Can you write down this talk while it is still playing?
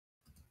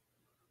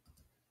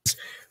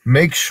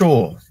make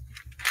sure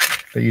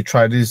that you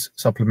try these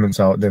supplements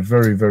out. They're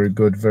very, very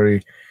good,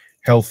 very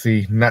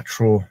healthy,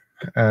 natural,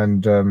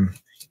 and you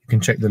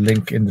can check the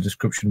link in the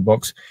description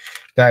box.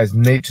 That is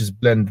Nature's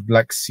Blend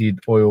Black Seed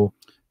Oil.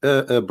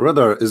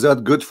 Brother, is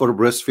that good for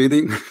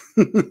breastfeeding?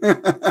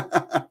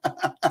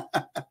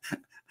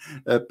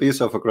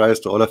 Peace of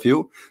Christ to all of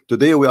you.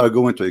 Today we are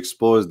going to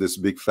expose this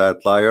big fat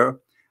liar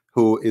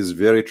who is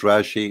very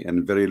trashy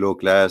and very low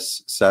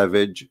class,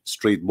 savage,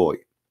 street boy.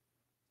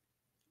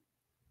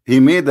 He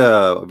made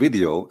a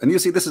video, and you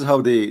see, this is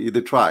how they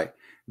try.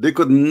 They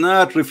could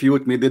not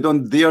refute me. They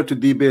don't dare to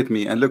debate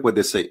me. And look what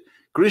they say: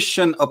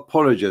 Christian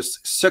apologists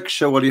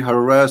sexually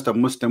harassed a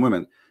Muslim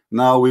women.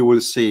 Now we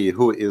will see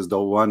who is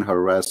the one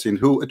harassing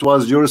who. It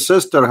was your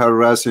sister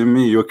harassing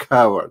me, you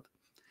coward.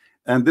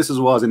 And this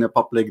was in a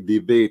public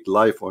debate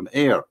live on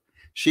air.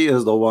 She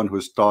is the one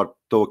who started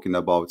talking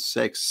about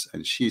sex,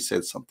 and she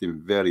said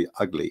something very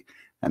ugly.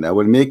 And I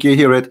will make you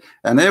hear it,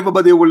 and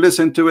everybody will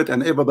listen to it,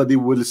 and everybody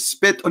will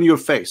spit on your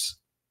face.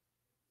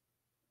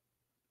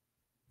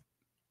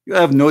 You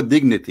have no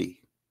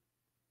dignity.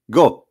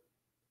 Go.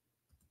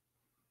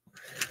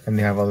 And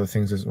they have other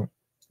things as well.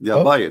 Yeah,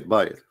 oh. Buy it.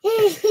 Put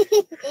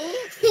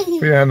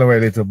your hand away,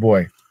 little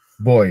boy.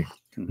 Boy.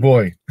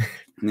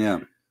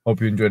 Yeah.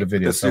 Hope you enjoyed the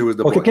video.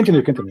 Okay,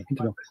 continue.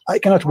 I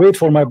cannot wait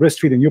for my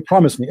breastfeeding. You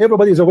promised me.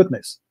 Everybody is a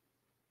witness.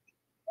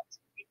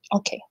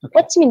 Okay.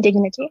 What's mean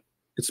dignity?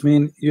 It's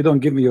mean you don't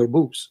give me your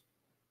boobs.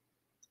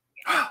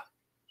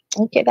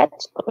 Okay,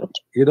 that's good.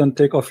 You don't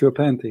take off your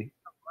panty.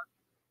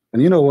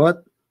 And you know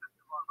what?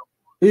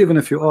 Even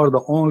if you are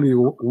the only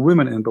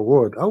women in the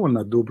world, I will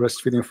not do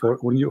breastfeeding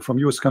from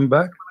you come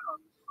back.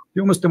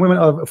 You Muslim women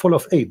are full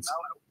of AIDS.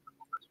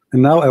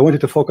 And now I want you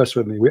to focus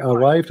with me. We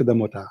arrived to the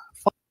muta.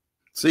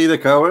 See the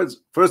cowards?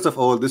 First of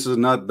all, this is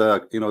not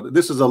the,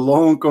 this is a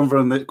long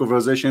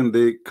conversation.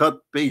 They cut,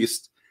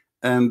 paste,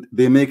 and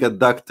they make a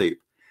duct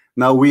tape.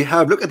 Now we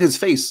have, look at his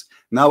face.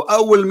 Now I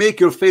will make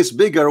your face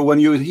bigger when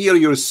you hear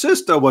your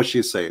sister what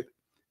she said.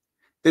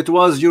 It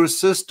was your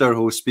sister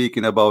who was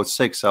speaking about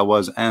sex. I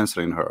was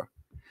answering her.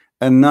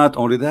 And not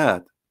only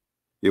that,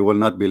 you will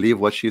not believe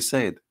what she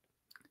said.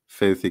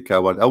 Filthy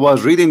coward. I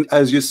was reading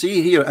as you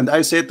see here, and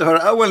I said to her,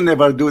 I will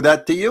never do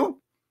that to you.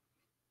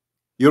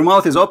 Your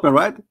mouth is open,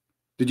 right?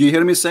 Did you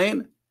hear me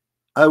saying,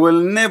 I will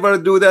never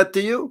do that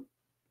to you?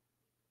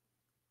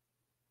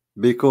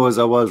 Because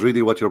I was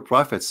reading what your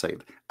prophet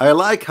said. I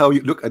like how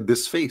you look at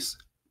this face.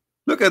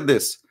 Look at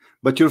this.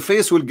 But your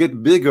face will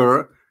get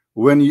bigger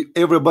when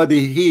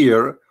everybody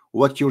hear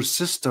what your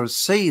sister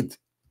said.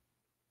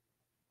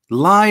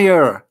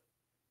 Liar.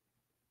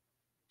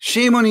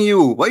 Shame on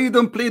you. Why you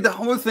don't play the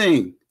whole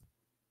thing?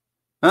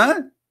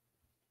 Huh?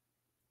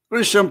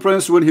 Christian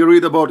Prince, when he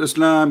read about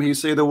Islam, he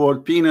say the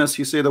word penis,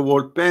 he say the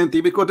word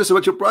panty, because this is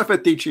what your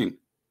prophet teaching.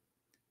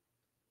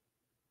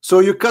 So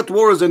you cut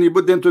words and you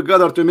put them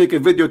together to make a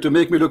video to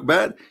make me look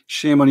bad.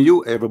 Shame on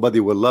you. Everybody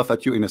will laugh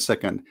at you in a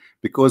second,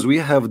 because we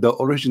have the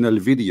original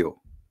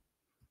video.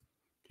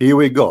 Here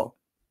we go.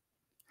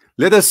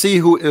 Let us see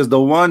who is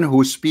the one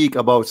who speak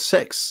about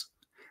sex.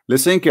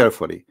 Listen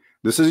carefully.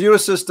 This is your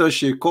sister.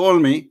 She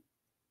called me,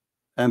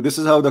 and this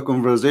is how the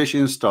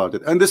conversation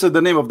started. And this is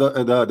the name of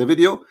the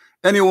video.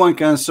 Anyone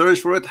can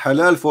search for it.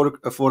 Halal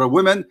for a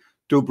woman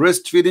to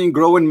breastfeeding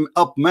growing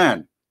up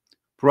man.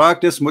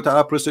 Practice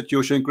mut'a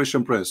prostitution,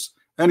 Christian Prince.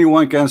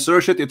 Anyone can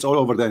search it. It's all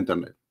over the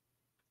internet.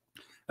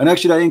 And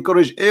actually, I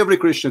encourage every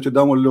Christian to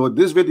download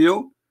this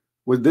video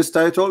with this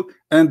title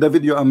and the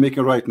video I'm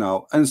making right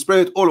now and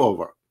spread it all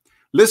over.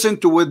 Listen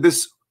to what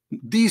this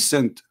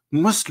decent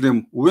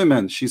Muslim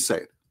woman she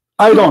said.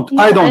 I don't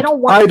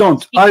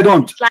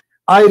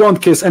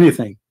kiss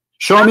anything.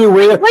 Show me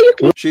where.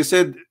 She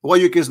said, why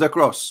you kiss the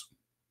cross?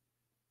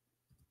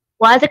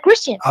 Why as a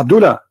Christian?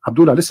 Abdullah,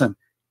 listen.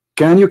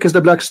 Can you kiss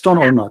the black stone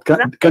or not?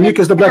 Can you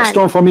kiss the black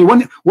stone for me?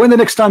 When the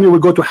next time you will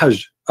go to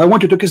Hajj, I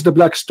want you to kiss the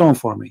black stone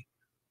for me.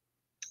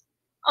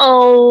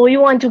 Oh,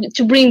 you want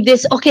to bring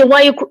this? Okay,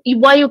 why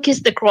you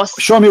kiss the cross?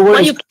 Show me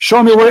where.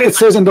 Show me where it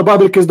says in the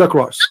Bible, kiss the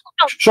cross.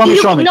 Show me.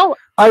 No,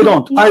 I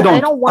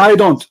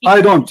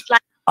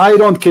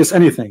don't kiss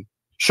anything.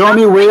 Show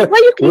me where.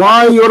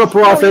 Why you're a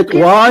prophet?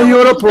 Why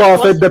you're a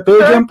prophet? The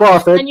pagan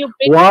prophet.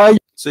 Why?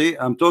 See,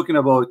 I'm talking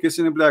about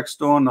kissing a black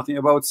stone, nothing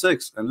about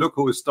sex. And look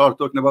who start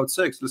talking about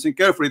sex. Listen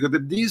carefully to the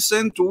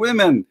decent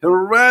women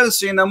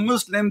harassing a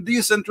Muslim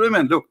decent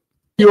women. Look.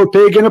 Your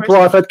pagan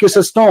prophet kiss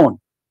a stone.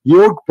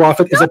 Your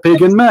prophet is a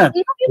pagan man.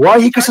 Why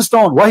he kiss a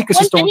stone? Why he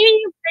kiss a stone?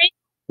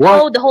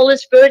 Oh, the Holy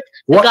Spirit,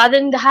 the God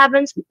in the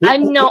heavens. I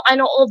know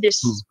all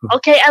this.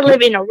 Okay, I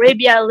live in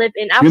Arabia. I live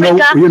in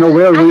Africa. You know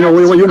what?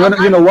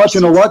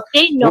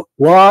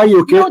 Why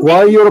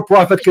your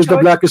prophet kiss the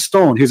black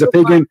stone? He's a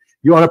pagan.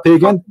 You are a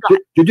pagan.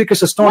 Did you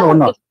kiss a stone or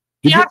not?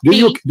 Do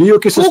you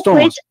kiss a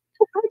stone?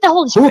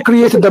 Who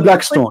created the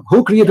black stone?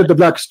 Who created the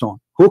black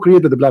stone? Who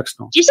created the black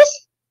stone?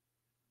 Jesus.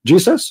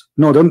 Jesus?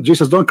 No,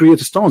 Jesus don't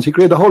create stones. He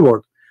created the whole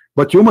world.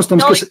 But you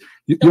Muslims kiss.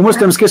 You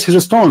Muslims kiss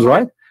his stones,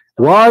 right?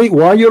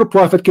 Why your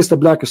prophet kissed the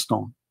black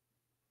stone?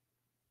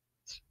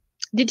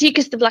 Did he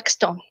kiss the black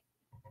stone?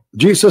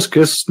 Jesus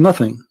kissed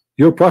nothing.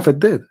 Your prophet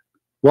did.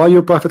 Why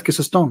your prophet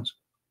kisses stones?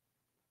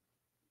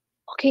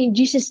 Okay,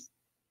 Jesus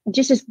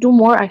do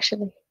more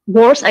actually.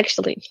 Worse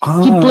actually. He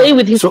play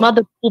with his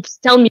mother boobs.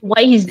 Tell me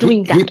why he's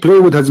doing that. He play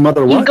with his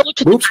mother what?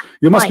 Boobs?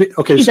 You must be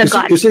okay.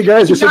 You see,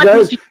 guys.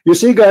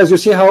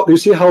 You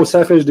see how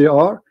savage they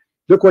are.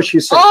 Look what she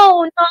said.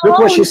 Oh no! Look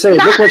what she said.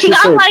 Look what she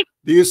said.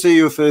 Do you see,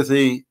 you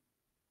filthy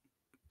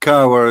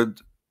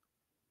coward,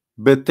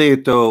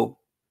 potato?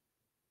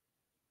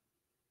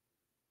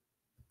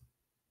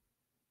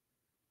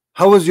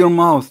 How is your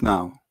mouth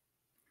now?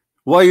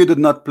 Why you did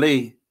not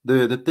play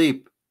the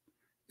tape?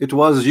 It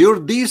was your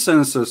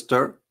decent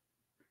sister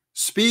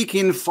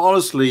speaking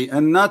falsely,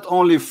 and not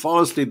only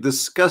falsely,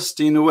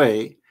 disgusting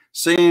way,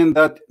 saying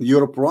that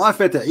your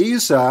prophet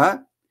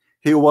Isa,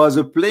 he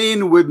was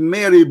playing with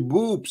Mary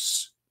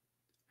boobs,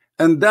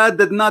 and that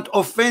did not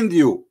offend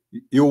you.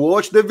 You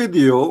watch the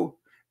video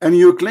and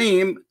you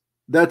claim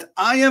that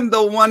I am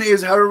the one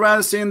is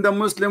harassing the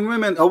Muslim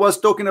women. I was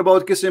talking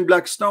about kissing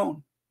black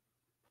stone.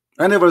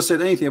 I never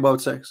said anything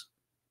about sex.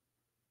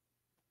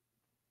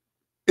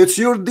 It's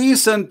your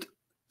decent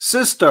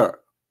sister.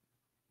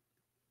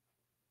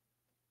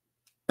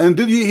 And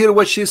did you hear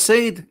what she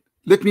said?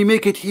 Let me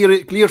make it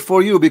here clear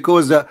for you,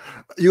 because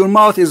your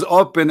mouth is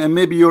open and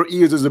maybe your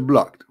ears is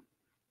blocked.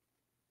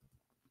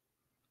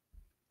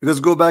 Let's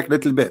go back a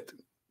little bit.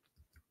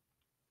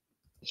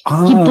 He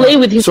play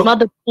with his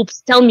mother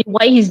boobs. Tell me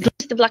why he's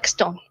doing the black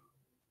stone.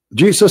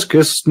 Jesus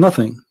kissed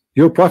nothing.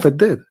 Your prophet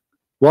did.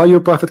 Why your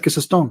prophet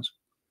kisses stones?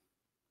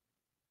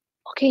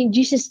 Okay,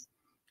 Jesus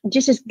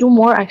do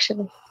more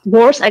actually.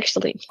 Worse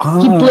actually.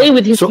 He play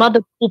with his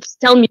mother boobs.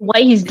 Tell me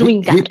why he's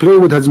doing that. He play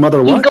with his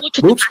mother what?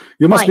 Boobs?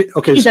 You must be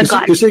okay. You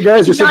see,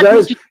 guys.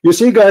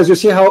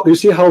 You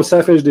see how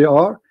savage they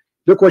are.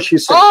 Look what she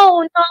said.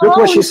 Oh no! Look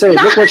what she said.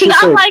 Look what she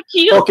said. Like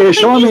you. Okay,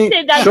 show me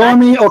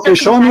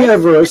a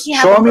verse.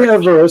 Show me a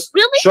verse.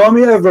 Really? Show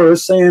me a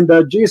verse saying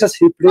that Jesus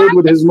he played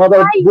with his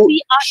mother.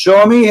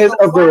 Show me a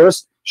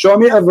verse. Show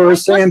me a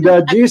verse saying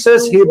that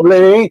Jesus he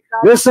played.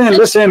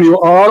 Listen.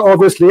 You are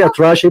obviously a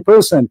trashy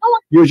person.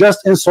 You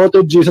just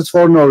insulted Jesus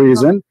for no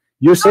reason.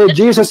 You say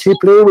Jesus he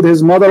played with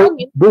his mother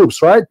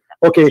boobs, right?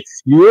 Okay.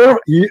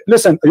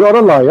 Listen. You're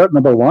a liar.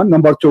 Number one.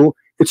 Number two.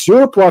 It's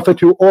your prophet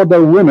who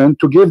ordered women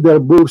to give their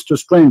boobs to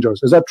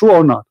strangers. Is that true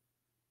or not?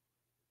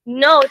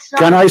 No, it's not.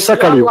 Can I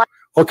suckle you?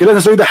 Okay, let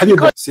us read the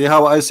hadith. See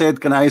how I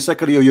said, can I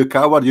suckle you, you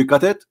coward, you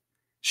cut it?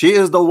 She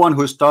is the one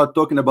who started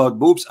talking about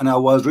boobs, and I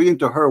was reading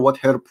to her what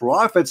her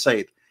prophet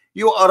said.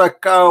 You are a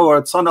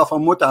coward, son of a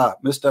mut'a,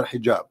 Mr.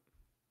 Hijab.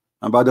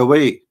 And by the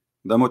way,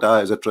 the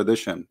mut'a is a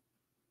tradition.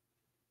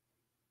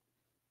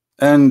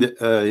 And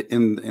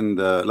in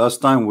the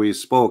last time we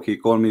spoke, he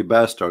called me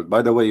bastard.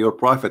 By the way, your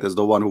prophet is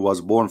the one who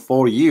was born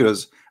 4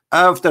 years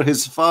after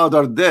his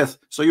father's death.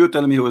 So you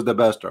tell me who is the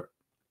bastard.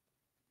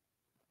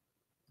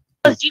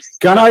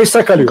 Can I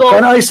suckle you?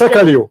 Can I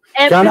suckle you?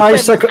 Can I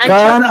suckle you?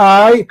 Can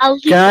I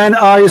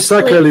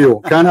suckle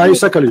you? Can I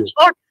suckle you?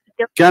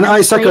 Can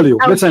I suckle you?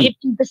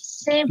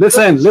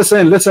 Listen.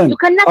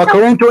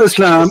 According to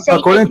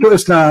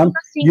Islam,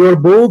 your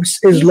boobs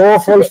is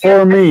lawful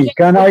for me.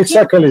 Can I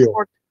suckle you?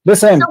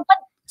 Listen.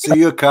 See,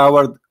 you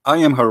coward. I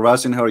am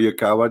harassing her, you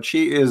coward.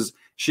 She is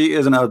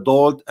an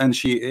adult, and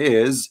she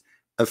is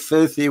a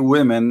filthy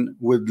woman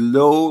with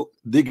low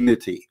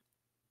dignity.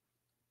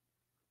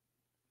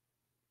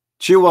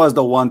 She was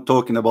the one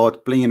talking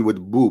about playing with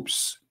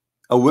boobs.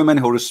 A woman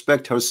who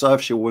respects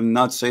herself, she will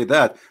not say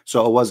that.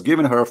 So I was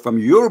giving her from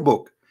your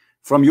book,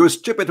 from your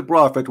stupid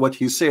prophet, what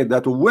he said,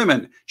 that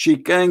women, she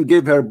can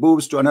give her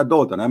boobs to an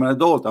adult. And I'm an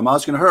adult. I'm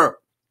asking her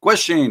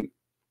question.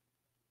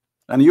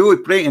 And you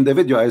would play in the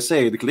video, I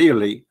said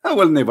clearly, I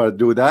will never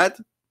do that,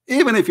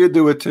 even if you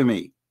do it to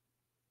me,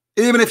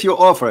 even if you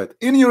offer it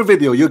in your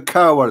video, you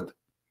coward.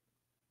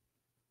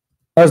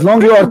 As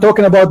long as you are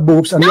talking about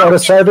boobs and you are a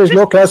savage,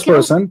 low-class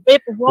person,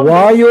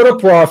 why you're a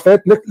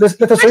prophet? Let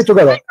us read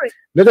together.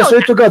 Let us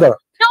read together.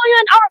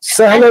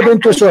 Sahla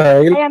bint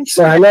Suhail.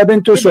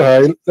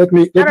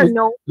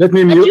 Let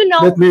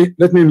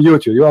me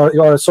mute you.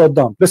 You are so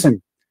dumb.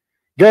 Listen,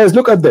 guys,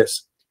 look at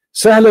this.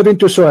 Sahla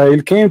bint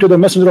Suhail came to the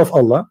Messenger of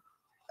Allah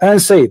and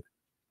said,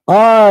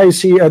 I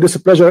see a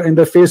displeasure in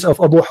the face of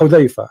Abu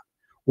Hudayfa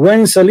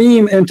when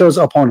Salim enters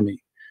upon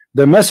me.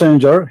 The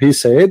messenger, he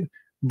said,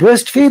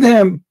 breastfeed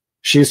him.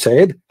 She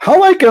said,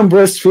 how I can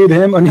breastfeed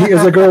him and he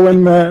is a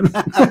growing man.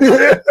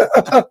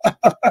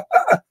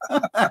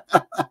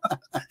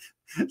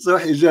 So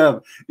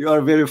Hijab, you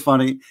are very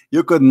funny.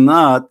 You could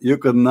not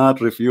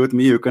refute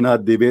me. You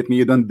cannot debate me.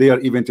 You don't dare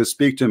even to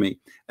speak to me.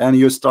 And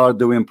you start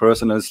doing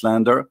personal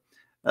slander.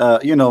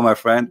 You know, my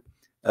friend,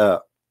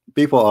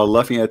 people are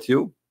laughing at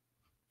you,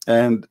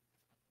 and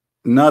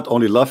not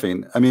only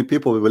laughing, I mean,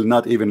 people will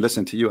not even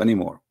listen to you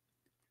anymore.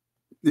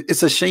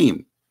 It's a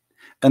shame.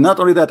 And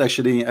not only that,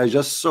 actually, I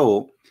just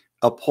saw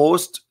a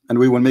post, and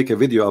we will make a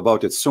video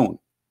about it soon,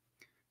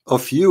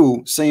 of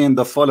you saying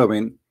the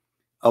following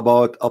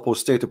about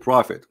apostate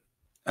prophet.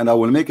 And I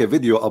will make a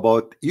video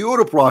about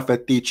your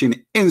prophet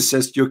teaching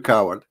incest, you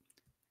coward.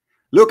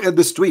 Look at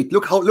this tweet.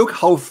 Look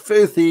how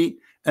filthy,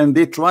 and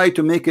they try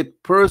to make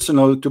it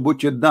personal to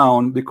put you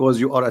down because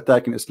you are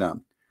attacking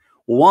Islam.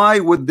 Why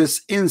would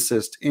this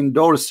incest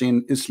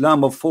endorsing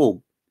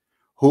Islamophobe,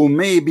 who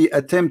may be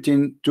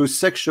attempting to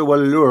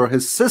sexually lure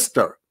his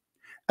sister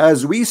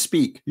as we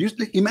speak?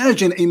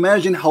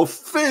 Imagine how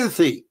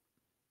filthy,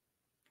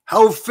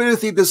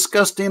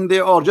 disgusting they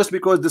are, just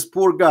because this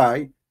poor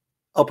guy,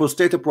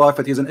 apostate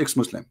prophet, he's an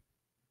ex-Muslim.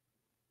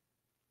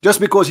 Just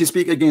because he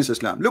speaks against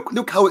Islam.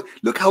 Look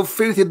how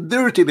filthy,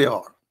 dirty they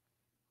are.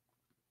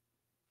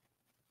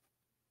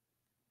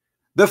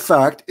 The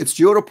fact it's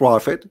your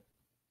prophet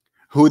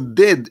who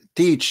did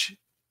teach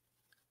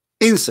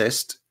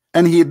incest,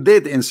 and he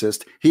did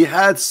incest. He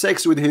had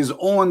sex with his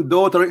own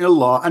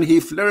daughter-in-law, and he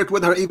flirted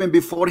with her even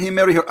before he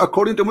married her,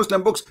 according to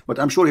Muslim books. But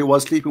I'm sure he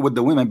was sleeping with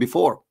the women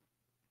before.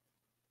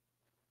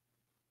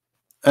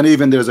 And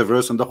even there's a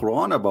verse in the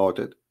Quran about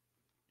it.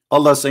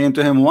 Allah saying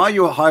to him, why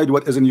you hide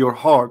what is in your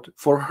heart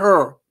for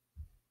her?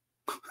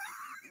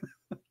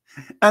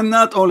 And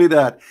not only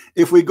that,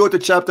 if we go to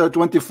chapter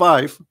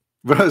 25,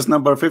 verse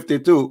number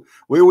 52,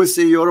 we will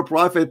see your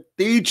prophet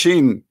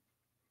teaching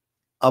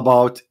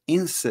about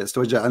incest.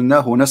 And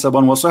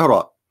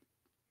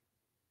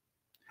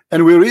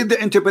we read the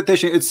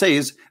interpretation. It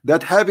says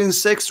that having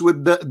sex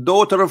with the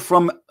daughter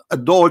from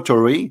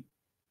adultery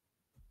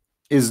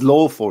is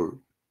lawful,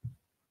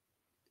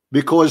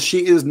 because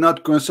she is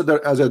not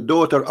considered as a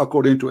daughter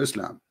according to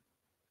Islam.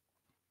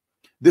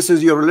 This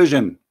is your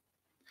religion,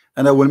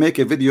 and I will make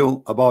a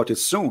video about it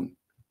soon.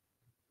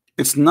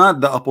 It's not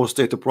the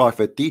apostate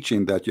prophet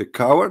teaching that, you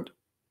coward.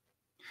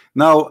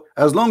 Now,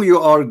 as long as you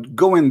are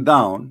going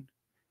down,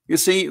 you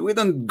see, we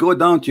don't go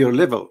down to your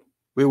level.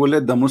 We will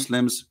let the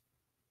Muslims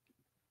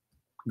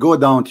go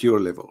down to your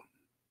level.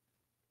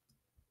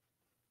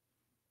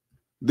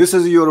 This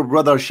is your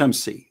brother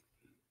Shamsi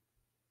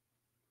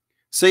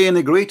saying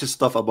the greatest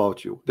stuff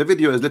about you. The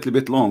video is a little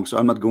bit long, so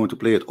I'm not going to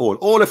play it all.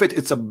 All of it,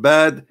 it's a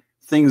bad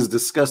things,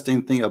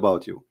 disgusting thing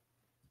about you.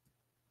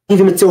 Give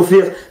him a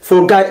tawfiq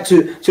for guide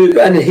to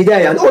and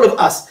hidayah, and all of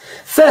us.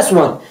 First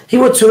one, he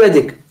went to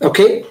Reading.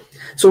 Okay,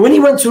 so when he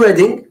went to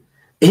Reading,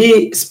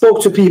 he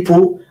spoke to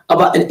people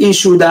about an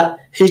issue that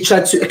he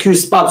tried to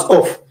accuse Spabs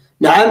of.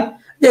 Now,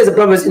 there's a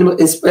brothers in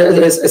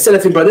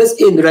Salafi brothers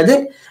in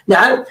Reading.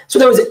 Now, so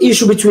there was an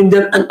issue between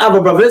them and other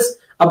brothers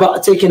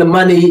about taking the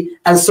money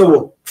and so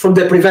on from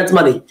the prevent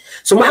money.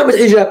 So Mohammed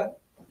Hijab,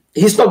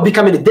 he stopped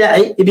becoming a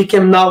da'i. He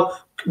became now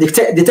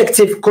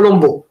Detective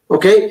Colombo.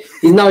 Okay,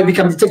 he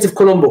became Detective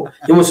Colombo.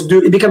 He wants to do.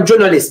 He became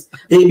journalist.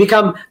 He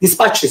became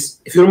Dispatches.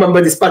 If you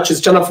remember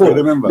Dispatches, Channel 4. I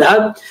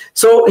remember.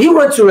 So he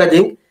went to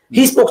Reading.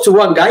 He spoke to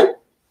one guy.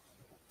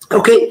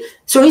 Okay,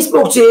 so he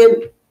spoke to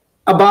him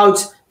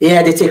about,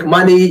 yeah, they take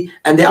money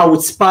and they are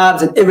with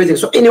Spabs and everything.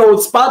 So anyone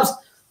with Spabs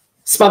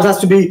has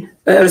to be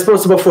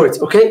responsible for it.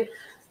 Okay,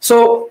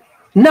 so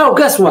now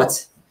guess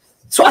what?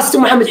 So I said to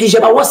Mohammed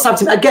Hijab, I was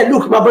something again.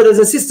 Look, my brothers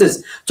and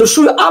sisters, to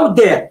show you out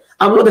there,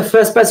 I'm not the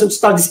first person to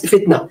start this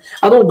fitna.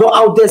 I don't go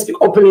out there and speak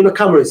openly on the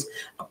cameras.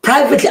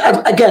 Privately,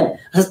 again,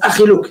 I said,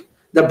 Akhi, look,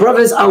 the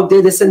brothers out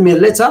there, they sent me a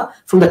letter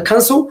from the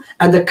council,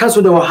 and the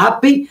council, they were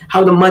happy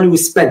how the money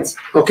was spent.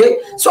 Okay,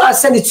 so I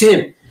sent it to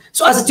him.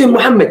 So I said to him,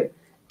 Mohammed,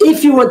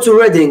 if you went to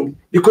Reading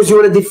because you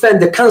want to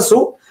defend the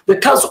council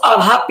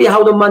are happy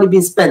how the money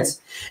being spent.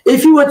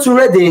 If you went to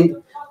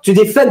Reading to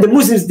defend the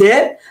Muslims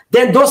there,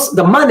 then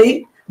the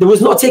money that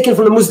was not taken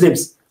from the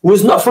Muslims,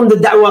 was not from the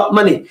da'wah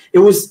money. It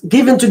was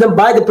given to them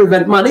by the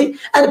prevent money,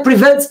 and the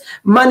prevent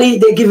money,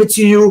 they give it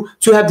to you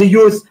to have the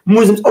youth,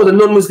 Muslims or the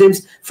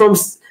non-Muslims, from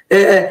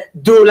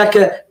do like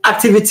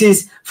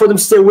activities for them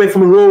to stay away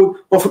from the road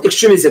or from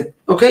extremism.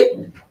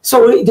 Okay,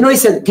 so you know, he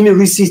said, give me a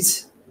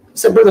receipt. I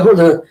said, brother, hold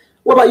on.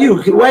 What about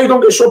you? Why you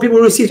don't show people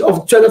a receipt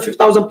of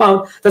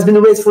 £250,000 that's been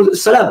raised for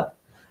Salam?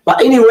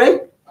 But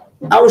anyway,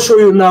 I will show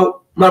you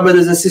now, my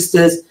brothers and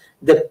sisters,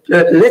 the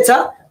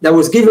letter that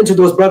was given to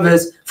those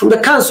brothers from the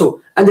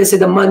council, and they said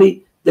the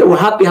money, they were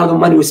happy how the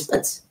money was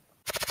spent.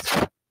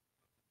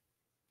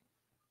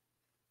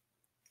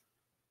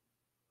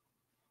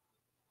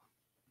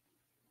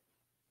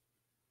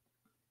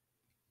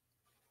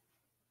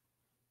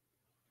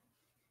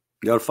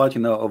 They are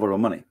fighting now over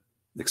money,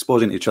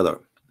 exposing each other.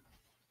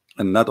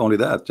 And not only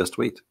that, just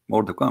wait,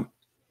 more to come.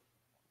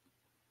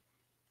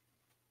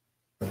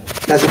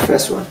 That's the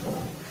first one.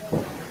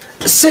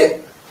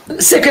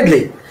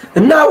 Secondly,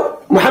 and now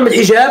Mohammed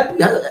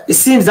Hijab, it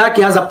seems like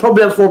he has a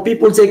problem for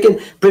people taking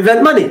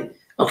prevent money.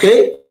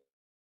 Okay,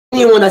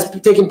 anyone that's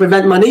taking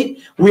prevent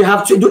money, we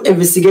have to do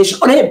investigation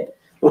on him.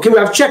 Okay, we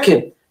have to check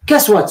him.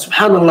 Guess what?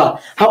 Subhanallah,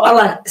 how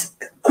Allah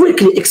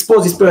quickly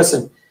exposed this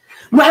person.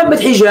 Mohammed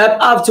Hijab,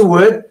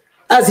 afterward,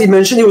 as he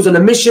mentioned, he was on a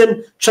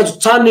mission, trying to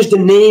tarnish the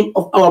name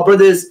of our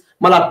brothers.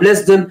 May Allah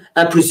bless them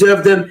and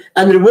preserve them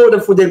and reward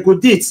them for their good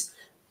deeds.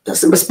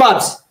 That's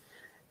Spabs.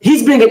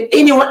 He's bringing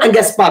anyone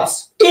against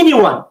Spabs.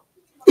 Anyone.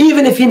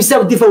 Even if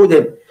himself differ with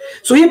him.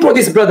 So he brought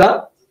his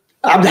brother,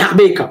 Abdul Haq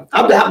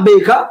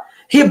Baker.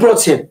 He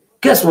brought him.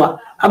 Guess what?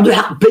 Abdul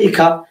Haq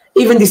Baker,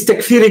 even this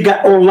Takfiri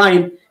guy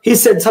online, he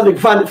said something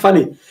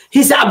funny.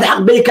 He said Abd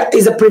al-Haq Baker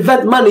is a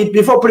prevent money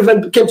before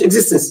prevent came to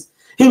existence.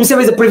 He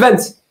himself is a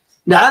prevent.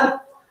 Nah?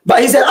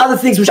 But he said other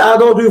things which I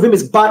don't agree with him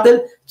is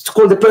batil, to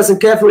call the person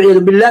careful. I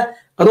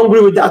don't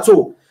agree with that at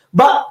all.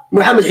 But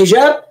Mohammed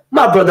Hijab,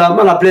 my brother,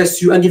 Allah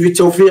bless you and give you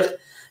tawfiq.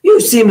 You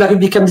seem like you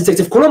become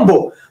Detective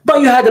Colombo.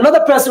 But you had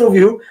another person with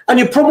you and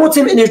you promote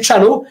him in your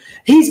channel.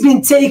 He's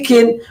been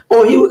taking,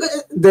 or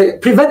the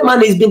prevent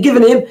money has been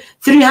giving him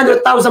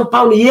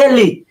 £300,000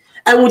 yearly.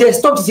 And when they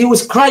stopped it, he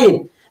was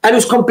crying. And he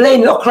was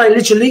complaining, not crying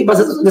literally, but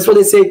that's what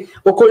they say,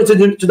 according to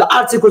the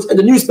articles in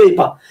the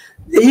newspaper.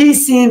 He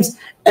seems,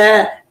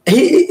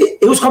 he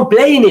was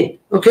complaining,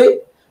 okay?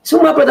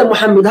 So my brother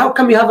Mohammed, how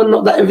come you haven't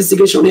not that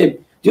investigation on him?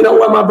 Do you know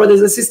why, my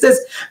brothers and sisters?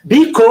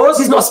 Because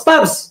he's not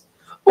spabs.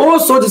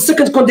 Also, the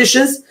second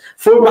conditions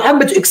for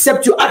Mohammed to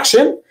accept your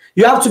action,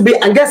 you have to be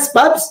against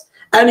spabs,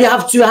 and you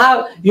have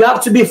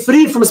to be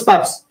free from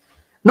spabs.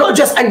 Not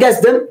just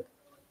against them,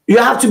 you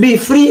have to be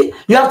free,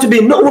 you have to be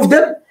not with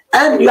them,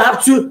 and you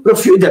have to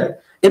refute them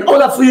in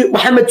order for you,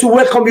 Mohammed, to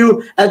welcome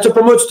you and to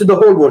promote you to the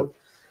whole world.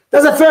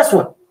 That's the first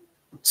one.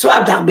 So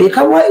Abd al-Haq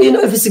Baker, why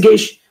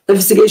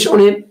investigation on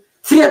him?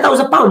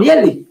 £300,000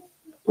 yearly.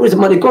 Where's the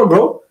money gone,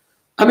 bro?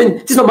 I mean,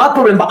 this is not my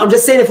problem, but I'm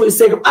just saying it for the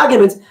sake of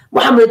argument.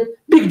 Mohammed,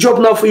 big job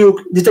now for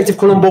you, Detective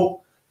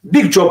Colombo.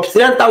 Big job,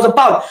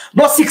 £300,000,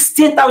 not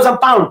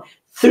 £16,000,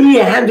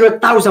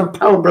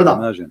 £300,000, brother.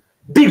 Imagine.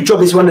 Big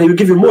job this one, and will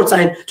give you more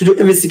time to do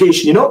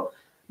investigation, you know.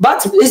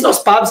 But it's not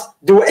spabs.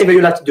 Do whatever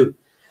you like to do.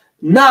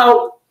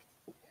 Now,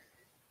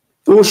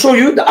 we will show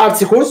you the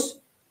articles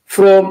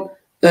from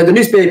the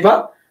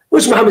newspaper,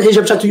 which Mohammed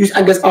Hijab tried to use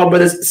against our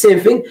brothers, same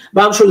thing,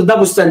 but I'm sure the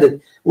double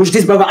standard, which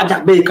this brother Abd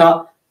al-Haq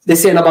Baker, they're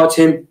saying about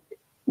him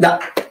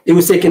that he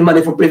was taking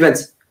money from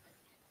prevents.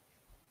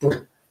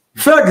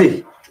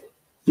 Thirdly,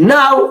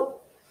 now,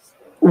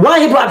 why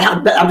he brought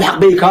Abd al-Haq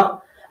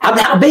Baker? Abd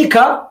al-Haq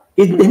Baker,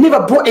 he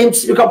never brought him to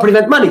speak about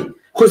prevent money,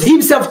 because he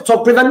himself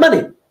talked prevent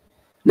money.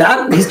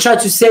 Now, he's trying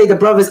to say the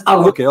brothers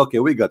are... Okay,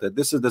 we got it.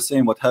 This is the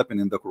same what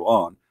happened in the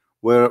Quran,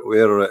 where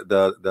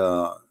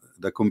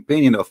the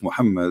companion of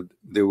Muhammad,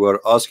 they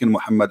were asking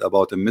Muhammad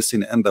about a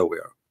missing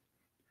underwear.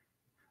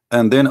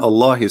 And then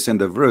Allah, he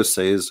sent a verse,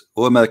 says,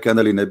 وَمَا كَانَ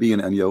لِنَبِيٍّ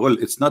أَنْ يَغُلَّ.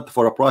 It's not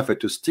for a prophet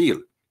to steal.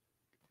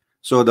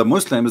 So the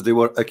Muslims, they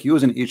were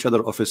accusing each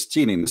other of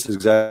stealing. This is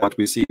exactly what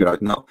we see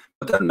right now.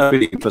 But I'm not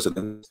really interested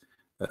in this.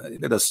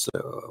 Let us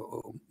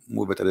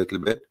move it a little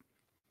bit,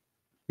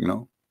 you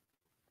know,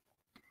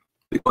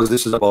 because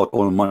this is about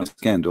all money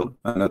scandal.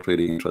 I'm not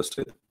really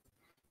interested.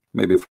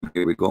 Maybe from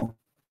here we go.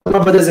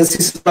 My brothers and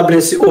sisters, God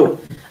bless you all.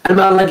 And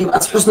may Allah give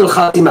us husn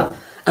al-khatima.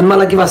 And may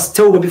Allah give us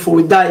tawbah before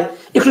we die.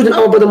 Including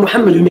our brother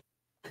Muhammad.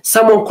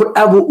 Someone called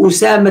Abu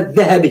Usama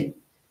al-Dhahabi.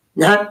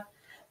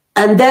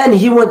 And then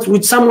he went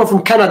with someone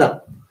from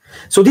Canada.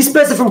 So this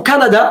person from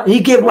Canada, he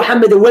gave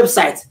Muhammad a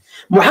website.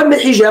 Muhammad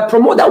Hijab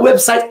promote that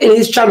website in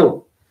his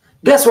channel.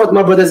 Guess what,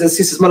 my brothers and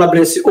sisters, may Allah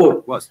bless you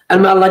all. What?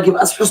 And may Allah give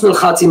us husn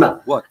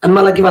al-khatima. What? And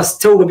may Allah give us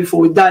tawbah before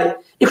we die.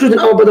 Including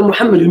our brother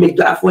Muhammad, we make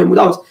dua for him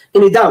without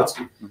any doubt.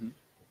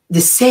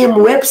 The same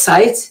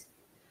website,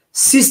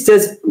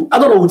 sisters, I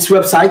don't know which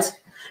website.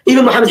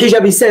 Even Muhammad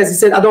Hijab, he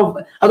said, I don't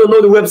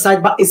know the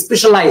website, but it's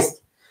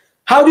specialized.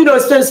 How do you know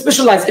it's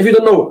specialized if you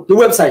don't know the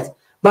website?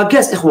 But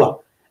guess,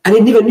 ikhwa, and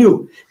he never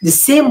knew. The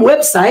same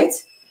website,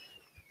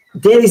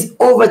 there is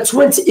over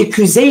 20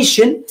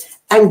 accusations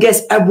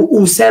against Abu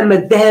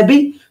Usama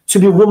al-Dhahabi to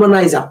be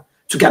womanizer,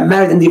 to get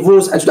married and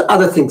divorced, and to the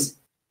other things.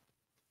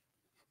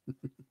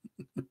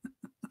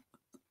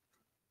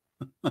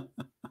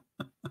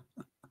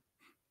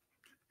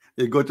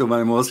 You go to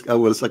my mosque, I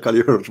will suckle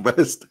your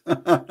breast.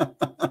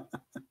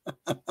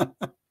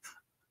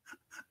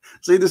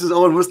 See, this is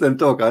all Muslim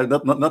talk.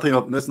 Nothing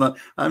of this. Not.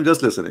 I'm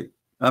just listening.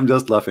 I'm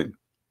just laughing.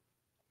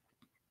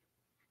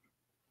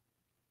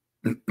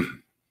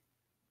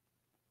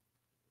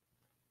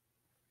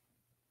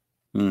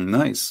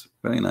 Nice,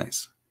 very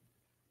nice.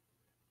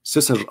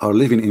 Sisters are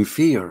living in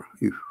fear.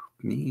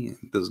 Me,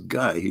 this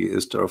guy, he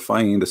is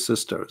terrifying the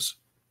sisters.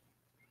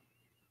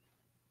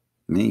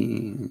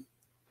 Me.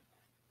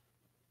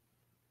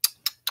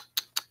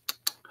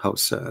 How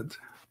sad.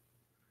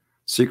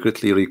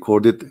 Secretly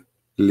recorded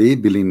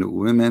labeling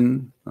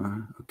women.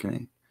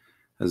 Okay.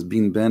 Has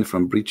been banned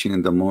from preaching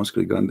in the mosque.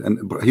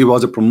 And he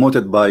was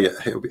promoted by,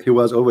 he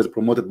was always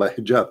promoted by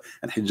Hijab.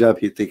 And Hijab,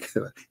 he take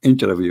an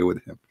interview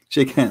with him.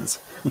 Shake hands.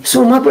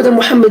 So my brother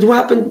Muhammad, what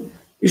happened?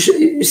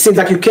 You seem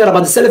like you care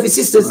about the Salafi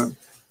sisters.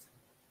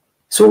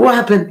 So what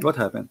happened? What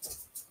happened?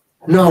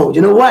 No,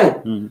 you know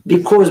why?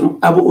 Because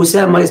Abu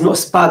Usama is not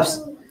spabs.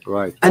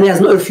 Right. And he has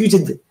not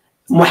refuted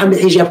Muhammad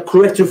Hijab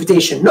correct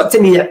refutation. Not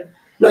Tamir.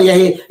 No, yeah,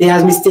 he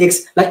has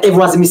mistakes, like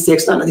everyone has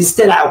mistakes. No, he's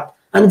still out.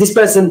 And this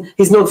person,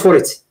 he's known for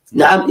it.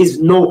 Naam is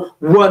no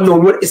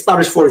one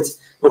established for it.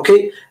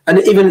 Okay? And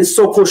even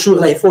so-called shuyukh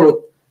that he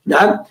followed.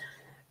 Naam.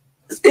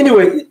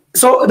 Anyway,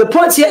 so the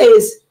point here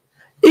is,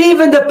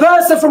 even the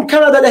person from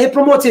Canada that he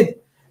promoted,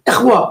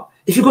 ikhwa,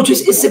 if you go to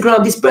his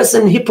Instagram, this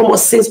person, he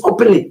promotes sins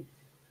openly.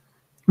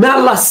 May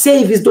Allah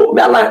save his daughter,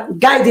 may Allah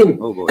guide him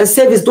and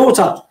save his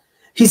daughter.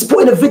 He's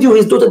put in a video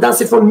his daughter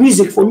dancing for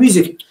music.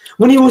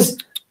 When he was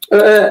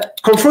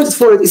confronted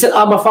for it, he said,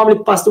 my family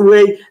passed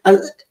away, and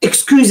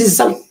excuses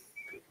some,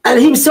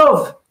 and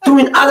himself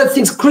doing other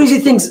things, crazy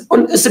things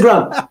on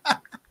Instagram.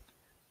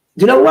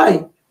 Do you know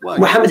why?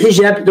 Mohammed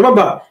Hijab,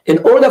 remember, in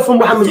order for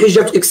Mohammed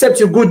Hijab to accept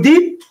your good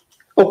deed,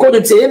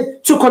 according to him,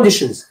 2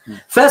 conditions.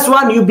 First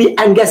one, you be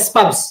against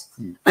spabs,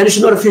 and you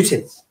should not refute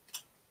him.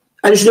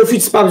 And you should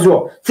refute spabs as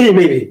well. 3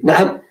 maybe.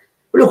 نعم.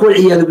 Look,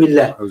 والعياذ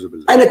بالله.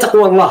 أين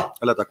تقوى الله?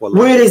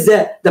 Where is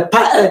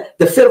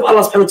the fear of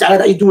Allah subhanahu wa ta'ala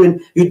that you're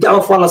doing? You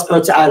da'wah for Allah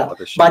subhanahu wa ta'ala.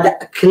 But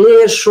the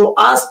clear show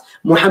us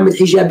Muhammad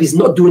Hijab is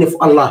not doing it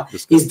for Allah.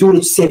 He's doing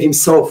it to save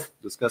himself.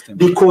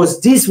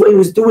 Because this what he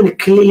was doing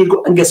clearly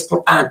go against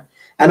Quran.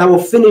 And I will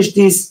finish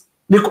this.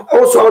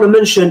 Also, I want to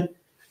mention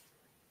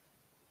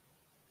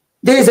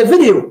there is a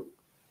video.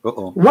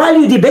 While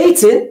you're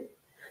debating,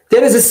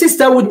 there is a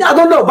sister with, I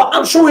don't know, but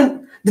I'm showing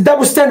the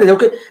double standard,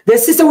 okay? The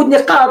sister with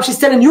niqab, she's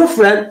telling your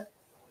friend,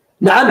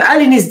 Naam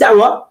Ali in his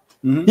da'wah,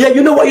 yeah,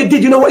 you know what you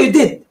did, you know what you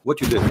did. What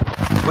you did?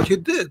 What you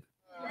did?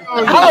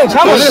 How much?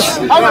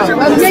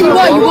 Yeah,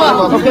 you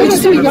are. Okay.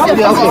 So you have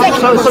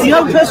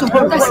a personal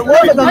problem.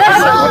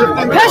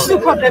 Personal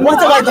problem? What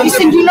have I done?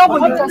 Listen, you know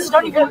what you've done. So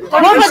don't even.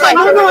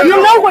 No, you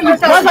know what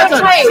you've done. What have I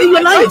done? See,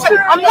 you're lying.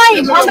 I'm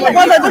lying. What have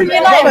I done?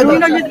 You're lying. You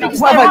know you're the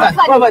biggest liar.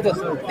 What have I done?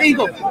 There you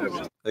go.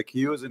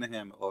 Accusing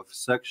him of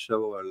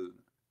sexual.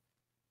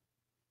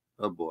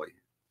 Oh boy.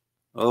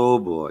 Oh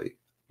boy.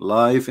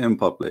 Live in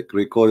public,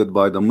 recorded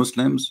by the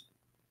Muslims,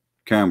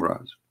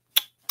 cameras.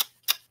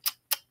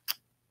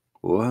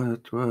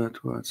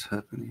 What's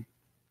happening?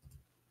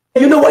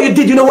 You know what you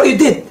did, you know what you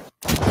did.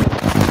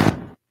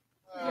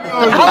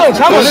 How much?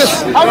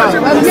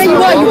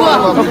 Yeah, you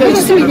are. Okay.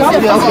 So you have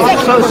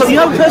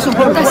a personal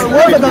problem.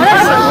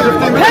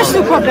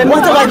 Personal problem?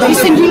 What have I done?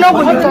 Listen, you know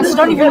what you've done. So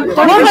don't even.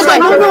 No,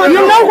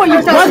 you know what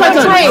you've done. What have I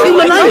done?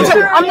 You're lying.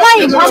 I'm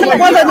lying. What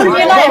have I done?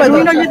 You're lying.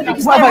 You know you're the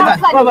biggest liar.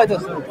 What have I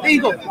done? There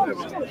you go.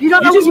 You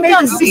don't know what you've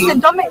done.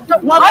 Listen,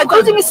 I'm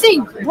causing a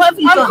scene. I'm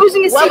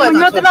causing a scene when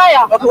you're the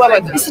liar. Okay, what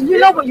have I done? Listen, you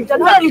know what you've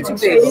done. I don't need to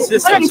say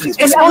it.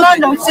 It's all I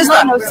know.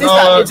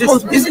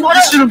 Sister.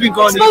 This shouldn't be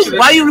going.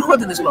 Why are you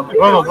recording this, mom?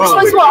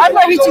 I'm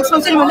not here to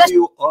expose anyone.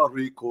 You are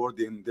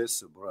recording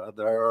this,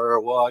 brother.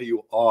 Why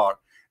you are?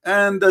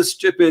 And the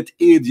stupid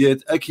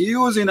idiot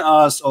accusing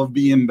us of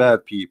being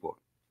bad people.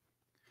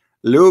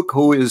 Look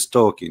who is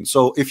talking.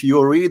 So if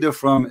you read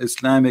from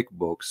Islamic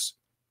books,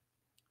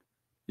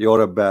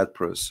 you're a bad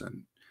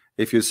person.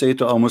 If you say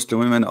to a Muslim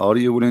woman, are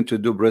you willing to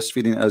do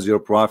breastfeeding as your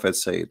prophet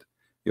said,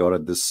 you're a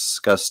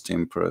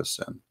disgusting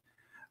person.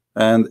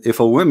 And if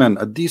a woman,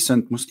 a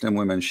decent Muslim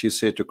woman, she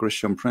said to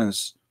Christian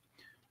Prince,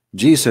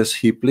 Jesus,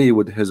 he played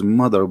with his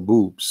mother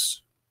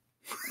boobs.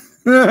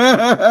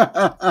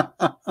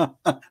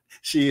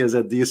 She is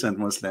a decent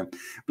Muslim.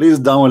 Please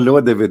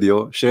download the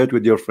video, share it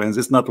with your friends.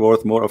 It's not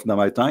worth more of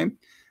my time.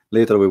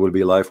 Later we will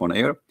be live on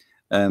air.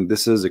 And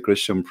this is a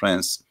Christian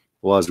Prince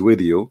was with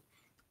you,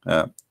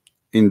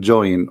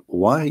 enjoying.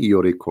 Why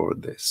you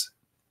record this?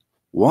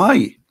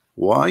 Why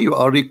you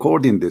are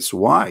recording this?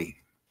 Why?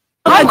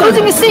 I'm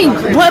causing a scene.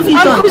 What have you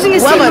done? I'm causing a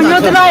scene when you're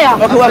the liar.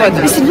 Okay, what have I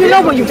done? Listen, you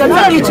know what you've done.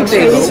 I don't need to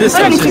say it.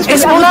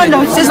 It's all I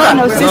know.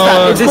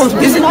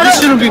 This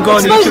shouldn't be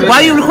going.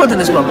 Why are you recording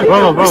this, brother?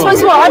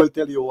 I will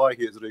tell you why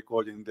he is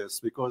recording this.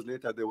 Because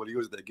later they will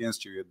use it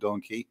against you, you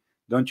donkey.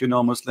 Don't you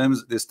know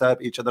Muslims? They stab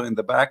each other in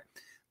the back.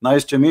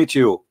 Nice to meet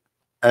you,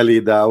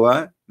 Ali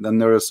Dawa, the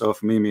nurse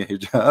of Mimi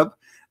Hijab.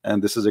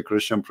 And this is a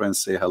Christian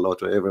Prince. Say hello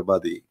to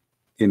everybody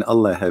in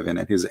Allah heaven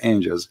and his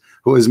angels,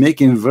 who is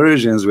making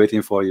versions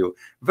waiting for you,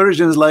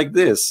 versions like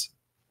this,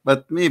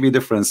 but maybe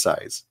different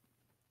size,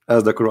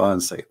 as the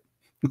Quran said.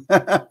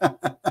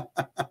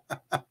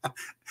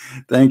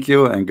 Thank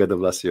you, and God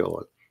bless you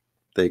all.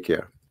 Take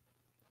care.